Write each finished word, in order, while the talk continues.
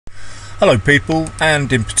Hello people,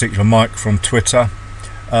 and in particular Mike from Twitter.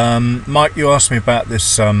 Mike, you asked me about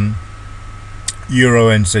this Euro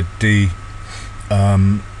NZD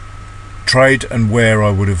trade and where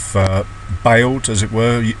I would have bailed, as it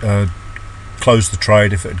were, closed the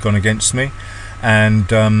trade if it had gone against me. And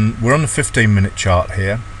we're on the 15-minute chart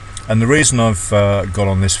here, and the reason I've got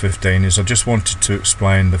on this 15 is I just wanted to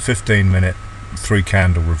explain the 15-minute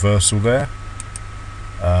 3-candle reversal there,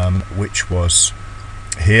 which was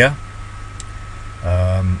here.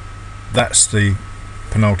 That's the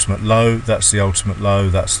penultimate low, that's the ultimate low,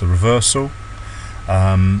 that's the reversal.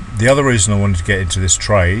 The other reason I wanted to get into this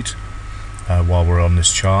trade while we're on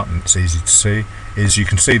this chart, and it's easy to see, is you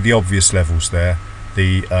can see the obvious levels there.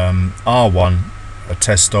 The R1, a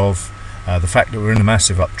test of the fact that we're in a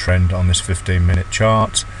massive uptrend on this 15-minute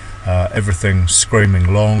chart, everything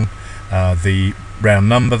screaming long, the round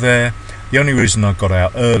number there. The only reason I got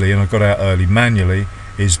out early, and I got out early manually,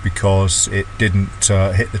 is because it didn't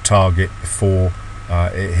hit the target before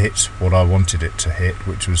it hit what I wanted it to hit,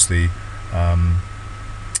 which was the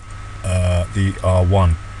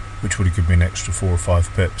R1, which would have given me an extra 4 or 5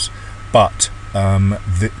 pips. But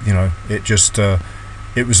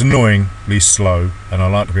it was annoyingly slow, and I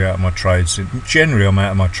like to be out of my trades. Generally, I'm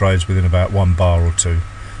out of my trades within about 1 bar or 2.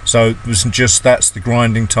 So it wasn't just that's the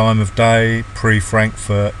grinding time of day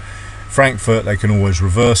pre-Frankfurt. Frankfurt, they can always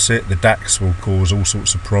reverse it. The DAX will cause all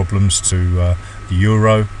sorts of problems to the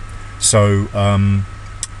euro. So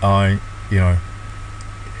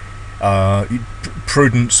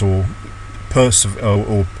prudence or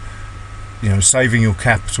saving your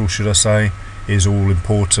capital, should I say, is all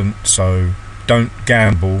important. So don't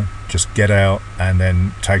gamble, just get out and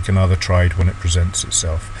then take another trade when it presents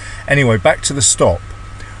itself. Anyway, back to the stop.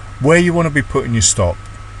 Where you want to be putting your stop,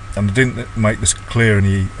 and I didn't make this clear in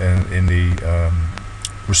the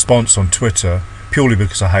response on Twitter, purely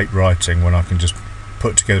because I hate writing when I can just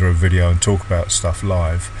put together a video and talk about stuff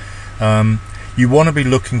live. You want to be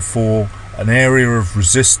looking for an area of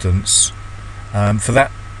resistance. For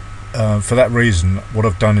that reason, what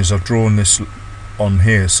I've done is I've drawn this on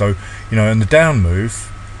here. So in the down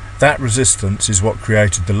move, that resistance is what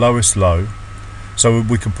created the lowest low. So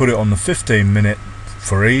we can put it on the 15-minute.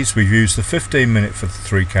 For ease, we've used the 15-minute for the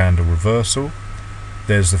 3-candle reversal.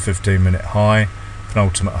 There's the 15-minute high,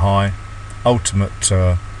 penultimate high, ultimate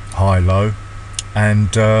high low,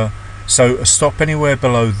 and so a stop anywhere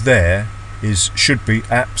below there should be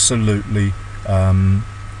absolutely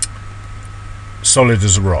solid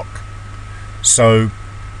as a rock. So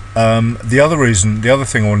the other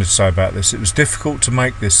thing I wanted to say about this, it was difficult to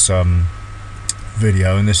make this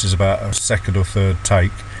video, and this is about a second or third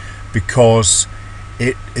take, because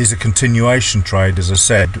it is a continuation trade, as I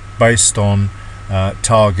said, based on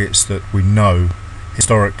targets that we know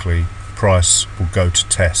historically price will go to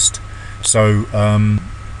test. So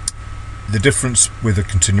the difference with a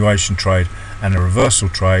continuation trade and a reversal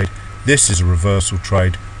trade, this is a reversal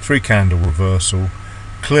trade, 3-candle reversal,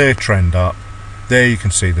 clear trend up. There you can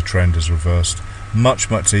see the trend is reversed.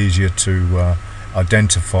 Much easier to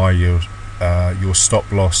identify your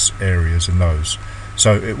stop loss areas in those.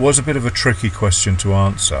 So it was a bit of a tricky question to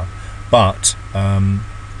answer, but I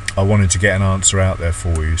wanted to get an answer out there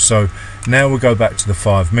for you. So now we'll go back to the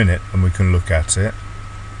 5-minute and we can look at it.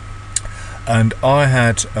 And I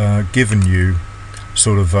had given you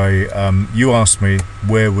sort of a, you asked me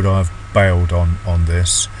where would I have bailed on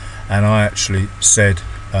this, and I actually said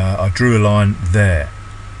I drew a line there.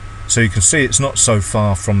 So you can see it's not so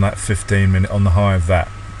far from that 15-minute. On the high of that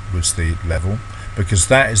was the level, because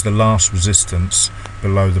that is the last resistance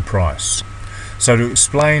below the price. So to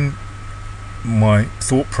explain my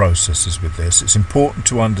thought processes with this, it's important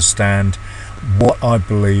to understand what I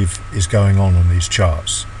believe is going on these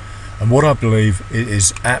charts. And what I believe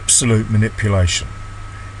is absolute manipulation.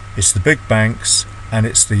 It's the big banks and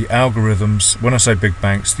it's the algorithms. When I say big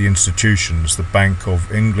banks, the institutions, the Bank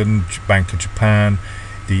of England, Bank of Japan,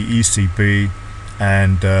 the ECB,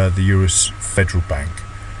 and the US Federal Bank,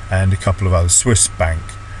 and a couple of others, Swiss Bank.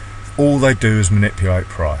 All they do is manipulate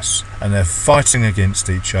price, and they're fighting against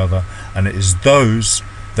each other, and it is those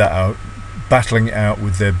that are battling it out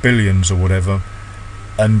with their billions or whatever,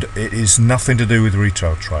 and it is nothing to do with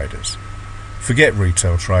retail traders. Forget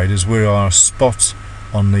retail traders, we are a spot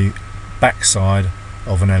on the backside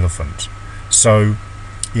of an elephant. So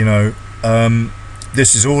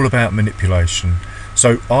this is all about manipulation.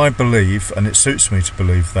 So I believe, and it suits me to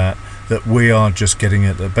believe, that we are just getting it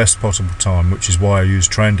at the best possible time, which is why I use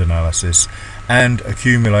trend analysis and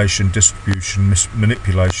accumulation, distribution,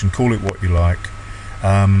 manipulation, call it what you like.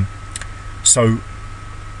 So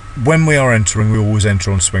when we are entering, we always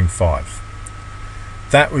enter on swing 5.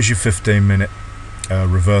 That was your 15-minute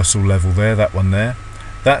reversal level there, that one there.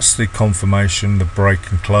 That's the confirmation, the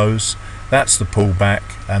break and close. That's the pullback,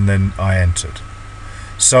 and then I entered.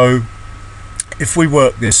 So if we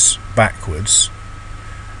work this backwards,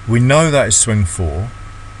 we know that is swing 4,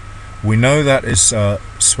 we know that is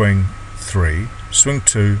swing 3, swing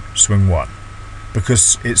 2, swing 1,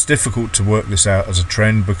 because it's difficult to work this out as a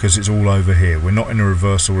trend because it's all over here. We're not in a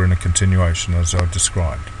reversal, we're in a continuation, as I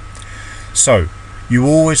described. So you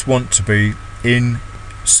always want to be in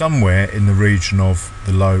somewhere in the region of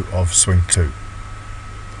the low of swing 2,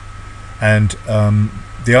 and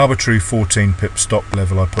the arbitrary 14 pip stop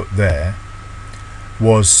level I put there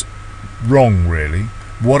was wrong, really.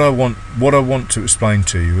 What I want to explain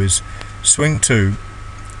to you is swing 2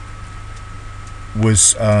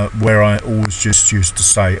 was where I always just used to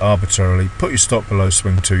say arbitrarily, put your stop below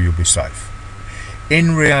swing 2, you'll be safe.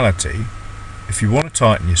 In reality, if you want to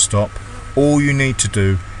tighten your stop, all you need to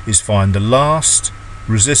do is find the last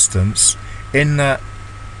resistance in that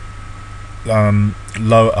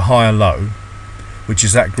a higher low, which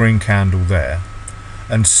is that green candle there,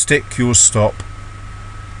 and stick your stop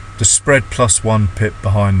the spread plus 1 pip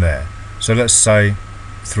behind there. So let's say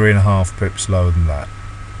 3.5 pips lower than that.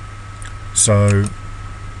 So,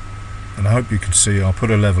 and I hope you can see, I'll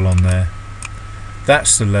put a level on there.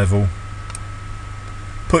 That's the level.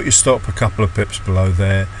 Put your stop a couple of pips below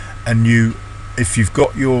there, and if you've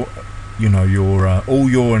got your all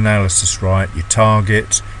your analysis right, your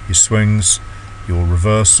target, your swings, your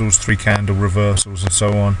reversals, 3 candle reversals and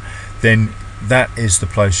so on, then that is the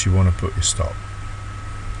place you want to put your stop,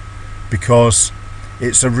 because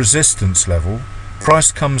it's a resistance level.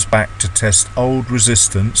 Price comes back to test old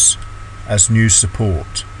resistance as new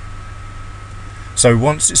support. So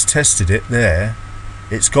once it's tested it there,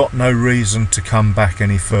 it's got no reason to come back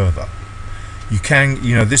any further. You can,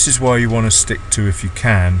 this is why you want to stick to, if you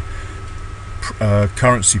can,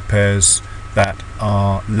 currency pairs that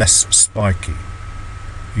are less spiky.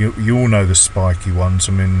 You all know the spiky ones.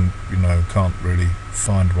 I mean, can't really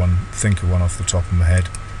think of one off the top of my head.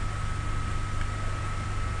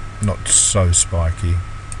 Not so spiky.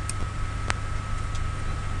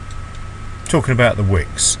 Talking about the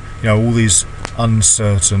wicks, all these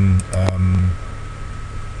uncertain,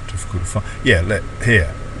 difficult to find. Yeah,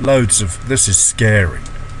 here, loads of, this is scary.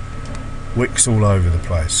 Wicks all over the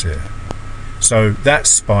place here. So that's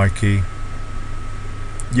spiky.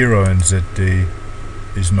 Euro NZD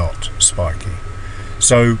is not spiky.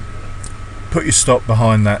 So put your stop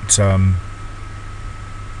behind that.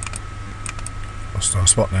 Lost our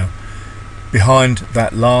spot now. Behind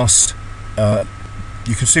that last.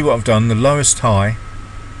 You can see what I've done. The lowest high,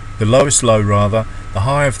 the lowest low rather. The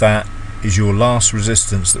high of that is your last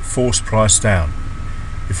resistance that forced price down.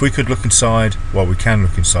 If we could look inside, well, we can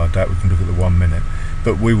look inside that. We can look at the 1 minute.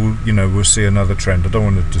 But we will, we'll see another trend. I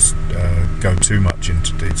don't want to just go too much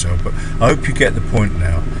into detail, but I hope you get the point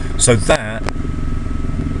now. So that,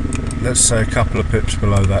 let's say a couple of pips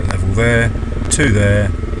below that level there, to there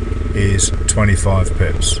is 25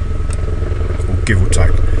 pips, or give or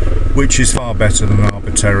take, which is far better than an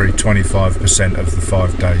arbitrary 25% of the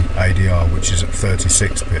 5-day ADR, which is at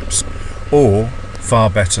 36 pips, or far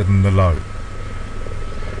better than the low.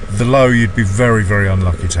 The low, you'd be very, very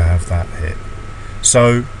unlucky to have that hit.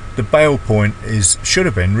 So the bail point should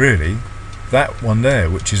have been really that one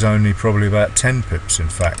there, which is only probably about 10 pips in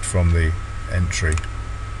fact from the entry,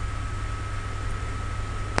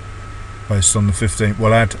 based on the 15.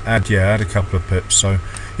 Well, add a couple of pips. So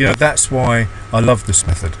that's why I love this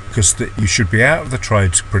method, because you should be out of the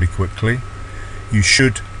trades pretty quickly. You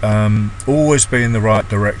should always be in the right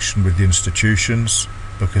direction with the institutions,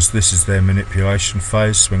 because this is their manipulation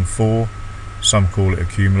phase, swing 4. Some call it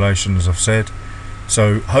accumulation, as I've said.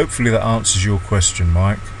 So hopefully that answers your question,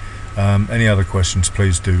 Mike. Any other questions,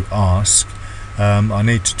 please do ask. I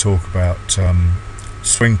need to talk about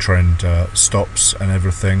swing trend stops and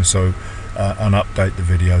everything, so and update the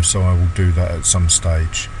video, so I will do that at some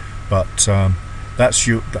stage. But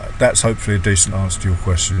that's hopefully a decent answer to your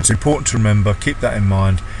question. It's important to remember, keep that in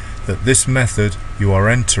mind, that this method you are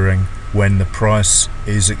entering when the price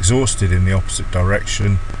is exhausted in the opposite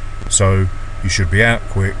direction, so you should be out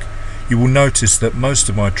quick. You will notice that most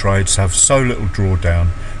of my trades have so little drawdown.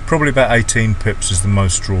 Probably about 18 pips is the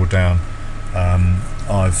most drawdown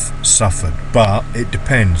I've suffered, but it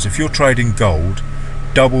depends. If you're trading gold,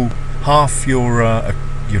 double half your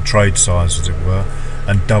trade size, as it were,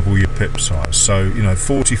 and double your pip size. So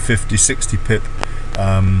 40, 50, 60 pip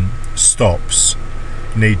stops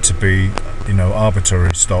need to be,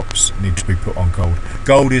 arbitrary stops need to be put on gold.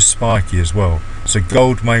 Gold is spiky as well, so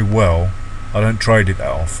gold may well, I don't trade it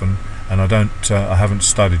that often, and I haven't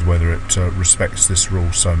studied whether it respects this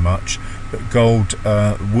rule so much. But gold,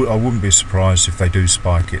 I wouldn't be surprised if they do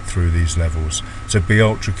spike it through these levels, so be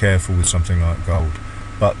ultra careful with something like gold.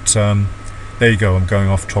 But there you go, I'm going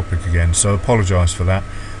off topic again, so apologise for that.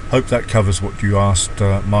 Hope that covers what you asked,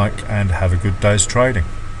 Mike, and have a good day's trading.